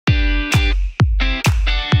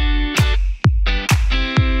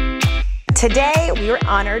Today, we were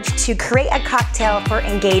honored to create a cocktail for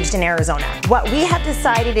Engaged in Arizona. What we have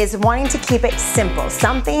decided is wanting to keep it simple,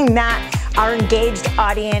 something that our engaged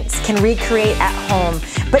audience can recreate at home,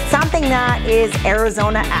 but something that is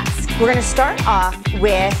Arizona-esque. We're gonna start off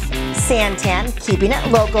with Santan, keeping it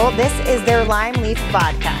local. This is their lime leaf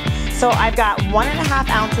vodka. So I've got 1.5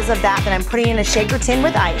 ounces of that I'm putting in a shaker tin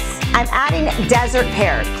with ice. I'm adding desert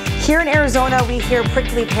pear. Here in Arizona, we hear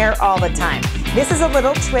prickly pear all the time. This is a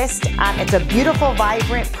little twist. It's a beautiful,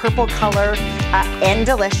 vibrant purple color and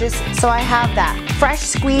delicious. So I have that fresh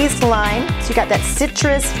squeezed lime. So you got that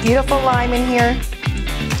citrus, beautiful lime in here.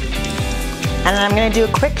 And then I'm gonna do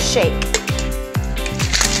a quick shake.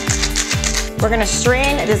 We're gonna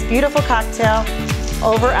strain this beautiful cocktail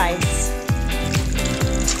over ice.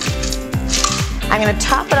 I'm gonna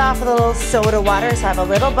top it off with a little soda water so I have a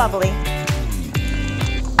little bubbly.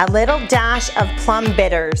 A little dash of plum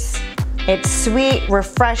bitters. It's sweet,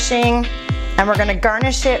 refreshing, and we're gonna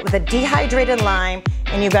garnish it with a dehydrated lime,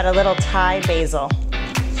 and you've got a little Thai basil.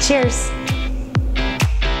 Cheers.